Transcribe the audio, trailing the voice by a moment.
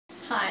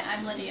Hi,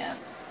 I'm Lydia.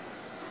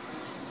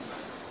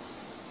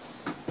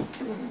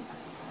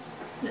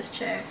 This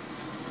chair.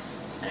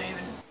 I don't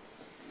even...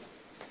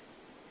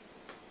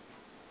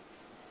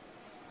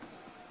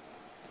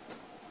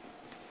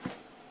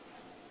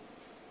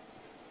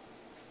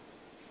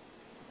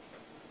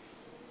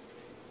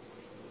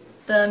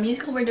 The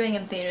musical we're doing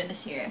in theater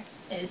this year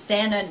is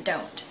Xana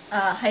Don't.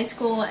 High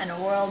school and a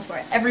world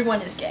where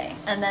everyone is gay.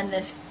 And then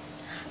this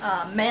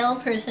male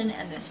person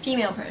and this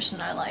female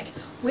person are like,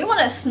 we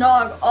want to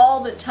snog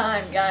all the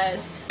time,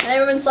 guys. And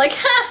everyone's like,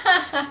 ha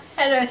ha ha,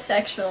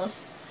 heterosexuals.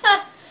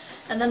 Ha.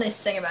 And then they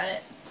sing about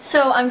it.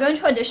 So I'm going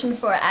to audition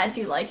for As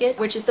You Like It,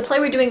 which is the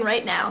play we're doing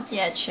right now.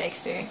 Yeah, it's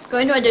Shakespeare.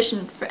 Going to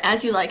audition for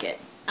As You Like It.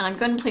 And I'm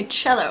going to play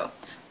cello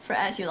for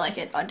As You Like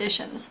It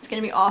auditions. It's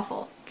gonna be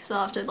awful, because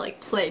I'll have to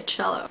like play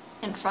cello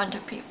in front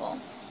of people.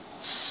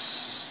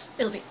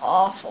 It'll be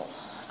awful.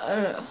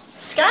 Ugh.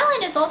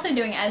 Skyline is also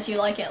doing As You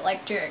Like It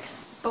like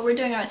jerks, but we're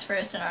doing ours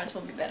first and ours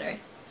will be better.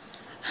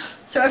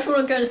 So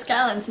everyone will go to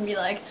Skylines and be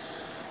like,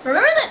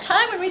 remember that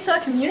time when we saw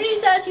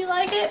Community's As You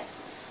Like It?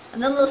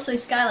 And then they'll say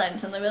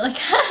Skylines and they'll be like,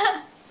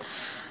 ha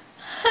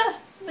ha,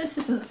 this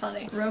isn't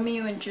funny.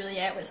 Romeo and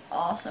Juliet was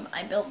awesome.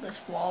 I built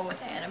this wall with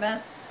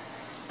Annabeth,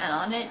 and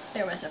on it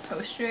there was a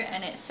poster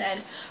and it said,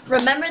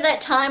 remember that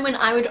time when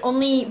I would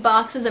only eat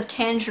boxes of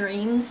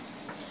tangerines?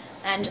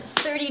 And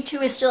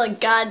 32 is still a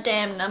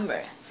goddamn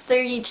number.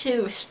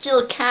 32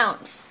 still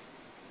counts.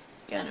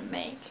 Gonna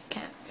make it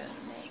count, gonna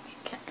make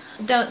it count.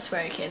 Don't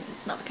swear, kids,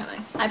 it's not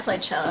becoming. I play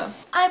cello.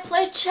 I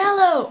play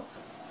cello!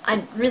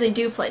 I really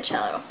do play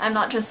cello. I'm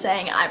not just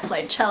saying I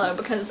play cello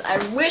because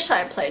I wish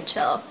I played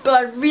cello, but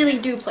I really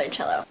do play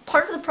cello.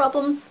 Part of the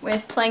problem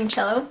with playing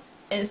cello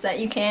is that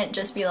you can't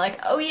just be like,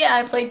 oh yeah,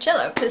 I played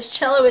cello, because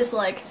cello is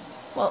like,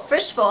 well,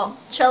 first of all,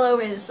 cello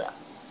is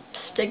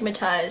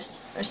stigmatized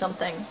or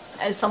something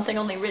as something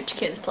only rich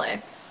kids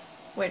play,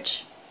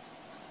 which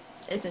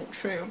isn't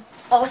true.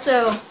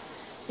 Also,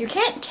 you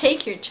can't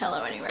take your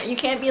cello anywhere. You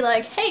can't be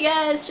like, hey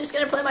guys, just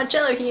gonna play my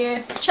cello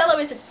here. Cello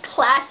is a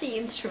classy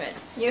instrument.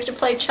 You have to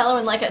play cello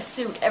in like a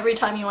suit every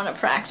time you want to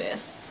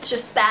practice. It's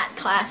just that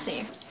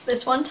classy.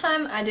 This one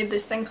time I did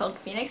this thing called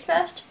Phoenix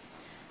Fest,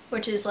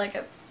 which is like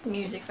a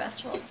music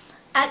festival.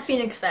 At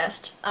Phoenix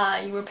Fest,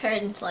 you were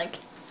paired into like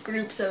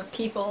groups of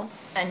people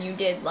and you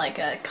did like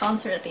a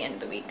concert at the end of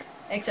the week.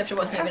 Except it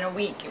wasn't even a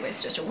week, it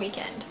was just a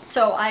weekend.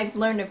 So I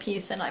learned a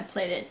piece and I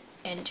played it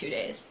in 2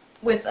 days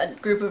with a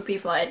group of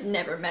people I had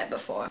never met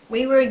before.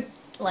 We were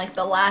like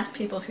the last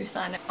people who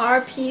signed up.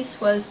 Our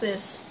piece was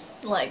this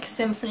like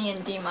symphony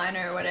in D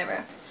minor or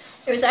whatever.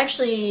 It was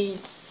actually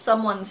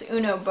someone's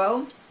Uno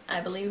Bow,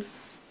 I believe,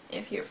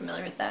 if you're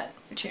familiar with that,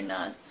 which you're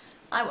not.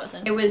 I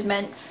wasn't. It was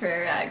meant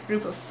for a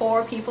group of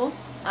 4 people,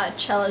 a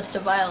cellist, a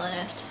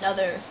violinist,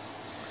 another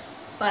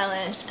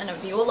violinist, and a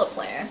viola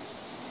player.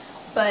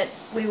 But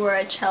we were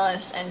a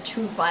cellist and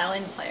 2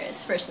 violin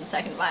players, first and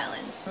second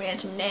violin. We had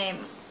to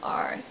name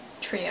our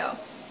trio.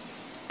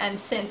 And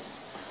since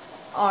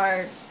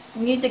our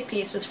music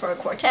piece was for a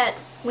quartet,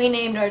 we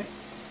named our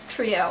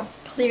trio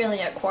Clearly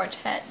a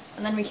Quartet.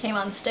 And then we came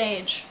on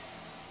stage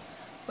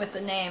with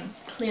the name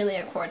Clearly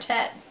a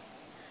Quartet.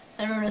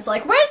 And everyone was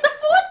like, where's the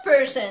 4th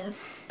person?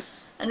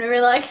 And we were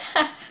like,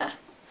 ha ha.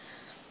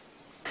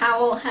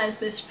 Howl has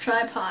this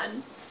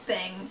tripod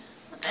thing,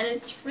 and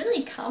it's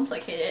really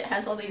complicated. It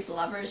has all these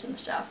levers and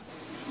stuff.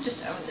 It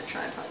just owns a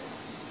tripod.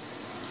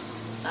 It's just,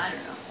 I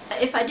don't know.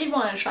 If I did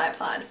want a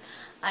tripod,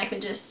 I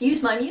could just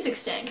use my music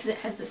stand because it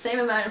has the same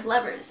amount of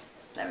levers.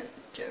 That was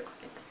the joke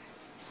right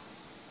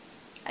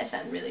there. I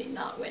sound really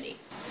not witty.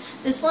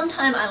 This one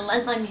time I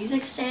lent my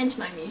music stand to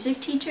my music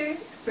teacher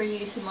for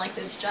use in like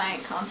this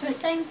giant concert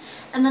thing,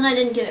 and then I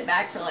didn't get it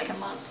back for like a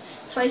month.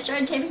 So I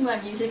started taping my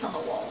music on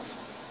the walls.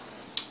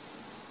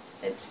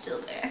 It's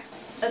still there.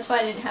 That's why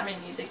I didn't have any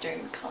music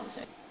during the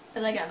concert.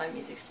 Then I got my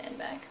music stand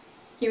back.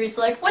 He was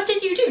like, what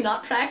did you do,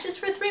 not practice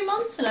for 3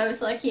 months? And I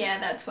was like, yeah,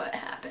 that's what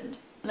happened.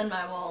 And then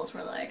my walls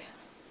were like,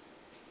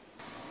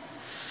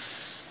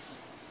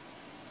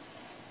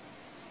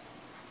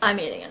 I'm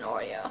eating an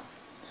Oreo.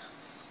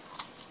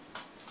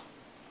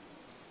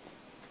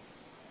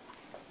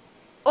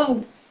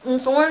 Oh,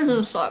 it's orange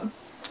inside.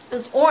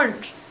 It's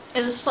orange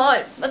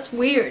inside. That's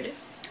weird.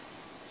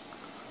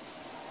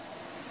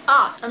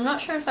 Ah, I'm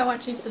not sure if I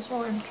want to eat this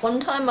orange. One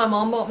time my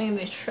mom bought me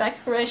these Shrek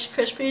Rice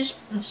Krispies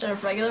instead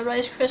of regular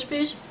Rice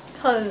Krispies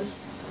because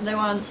they were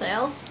on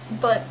sale.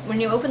 But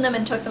when you opened them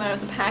and took them out of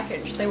the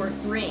package, they were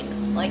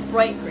green, like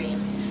bright green.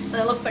 And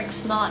they looked like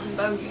snot and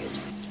bogies.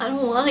 I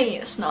don't want to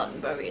eat snot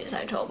and bogies,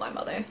 I told my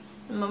mother.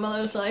 And my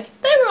mother was like,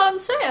 they were on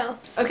sale.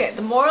 Okay,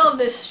 the moral of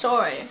this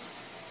story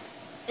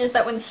is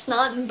that when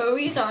snot and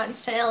bogies are on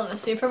sale in the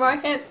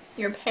supermarket,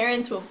 your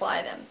parents will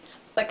buy them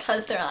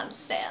because they're on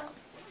sale.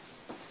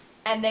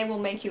 And they will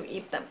make you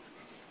eat them.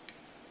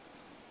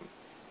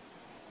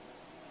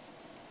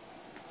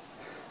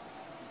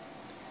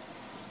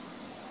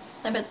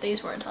 I bet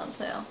these weren't on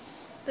sale.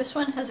 This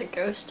one has a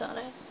ghost on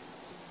it.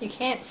 You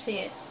can't see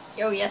it.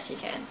 Oh yes you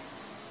can.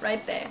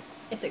 Right there.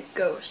 It's a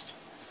ghost.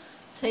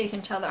 It's So you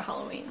can tell they're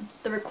Halloween.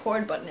 The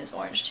record button is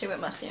orange too. It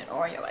must be an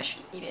Oreo. I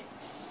should eat it.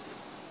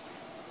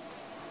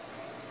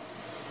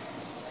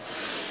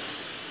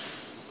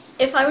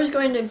 If I was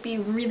going to be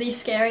really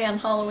scary on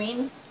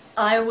Halloween,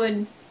 I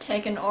would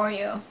take an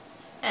Oreo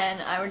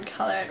and I would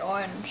color it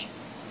orange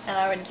and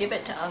I would give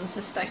it to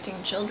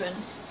unsuspecting children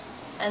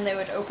and they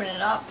would open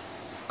it up.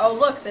 Oh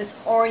look, this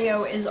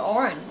Oreo is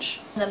orange.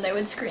 And then they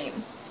would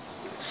scream.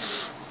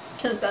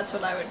 Because that's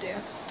what I would do.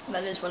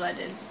 That is what I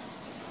did.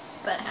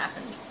 That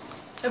happened.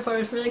 If I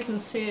was really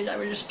conceited, I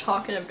would just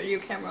talk in a video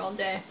camera all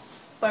day.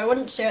 But I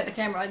wouldn't stare at the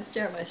camera, I'd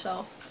stare at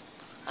myself.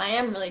 I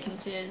am really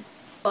conceited,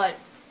 but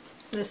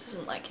this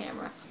isn't my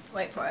camera.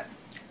 Wait for it.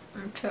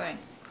 I'm chewing.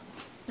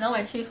 Now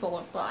my teeth will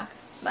look black.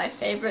 My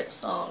favorite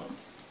song.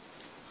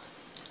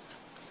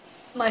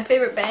 My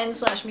favorite band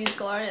 /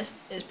 musical artist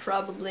is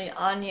probably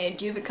Anya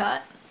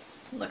Duvicat.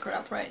 Look her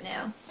up right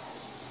now.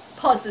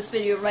 Pause this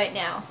video right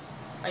now.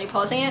 Are you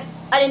pausing it?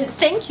 I didn't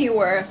think you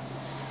were.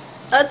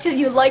 That's because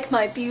you like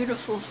my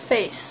beautiful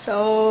face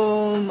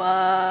so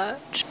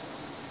much.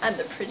 I'm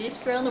the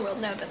prettiest girl in the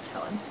world. No, that's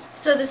Helen.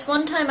 So this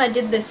one time I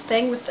did this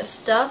thing with the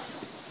stuff.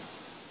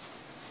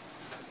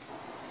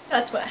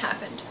 That's what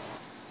happened.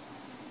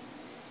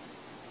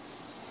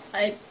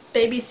 I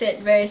babysit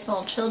very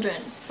small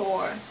children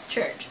for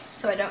church,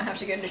 so I don't have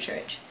to go to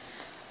church.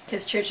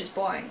 Because church is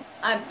boring.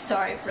 I'm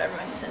sorry,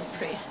 reverends and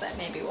priests that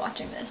may be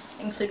watching this,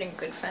 including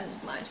good friends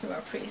of mine who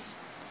are priests.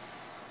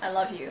 I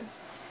love you.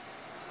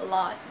 A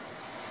lot.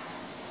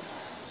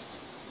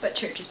 But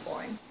church is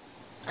boring.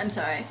 I'm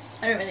sorry.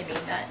 I don't really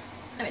mean that.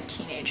 I'm a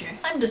teenager.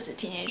 I'm just a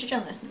teenager.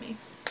 Don't listen to me.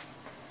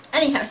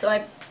 Anyhow, so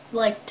I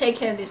take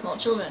care of these small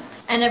children.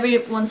 And every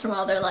once in a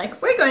while they're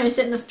like, we're going to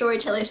sit in the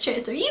storyteller's chair,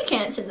 so you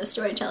can't sit in the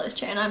storyteller's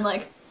chair. And I'm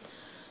like,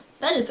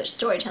 that is the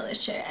storyteller's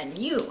chair, and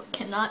you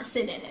cannot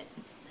sit in it.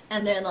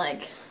 And they're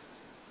like,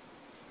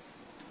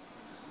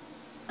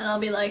 and I'll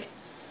be like,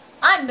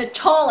 I'm the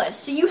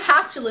tallest, so you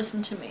have to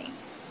listen to me.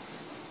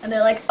 And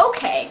they're like,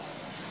 okay.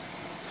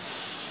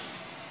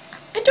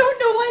 I don't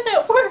know why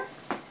that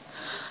works,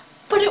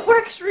 but it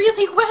works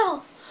really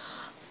well.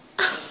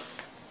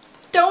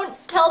 Don't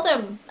tell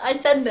them I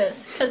said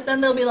this, because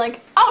then they'll be like,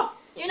 oh,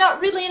 you're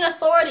not really an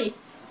authority.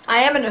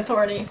 I am an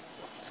authority.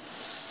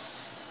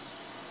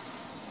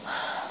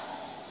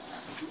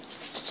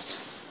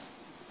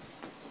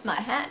 My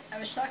hat. I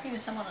was talking to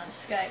someone on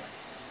Skype.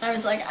 I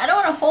was like, I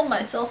don't want to hold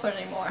my cell phone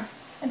anymore.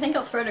 I think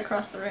I'll throw it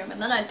across the room.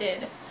 And then I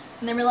did.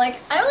 And they were like,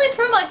 I only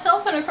threw my cell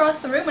phone across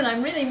the room and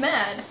I'm really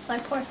mad. My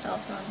poor cell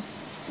phone.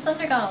 It's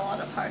undergone a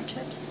lot of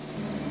hardships.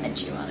 I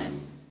chew on it.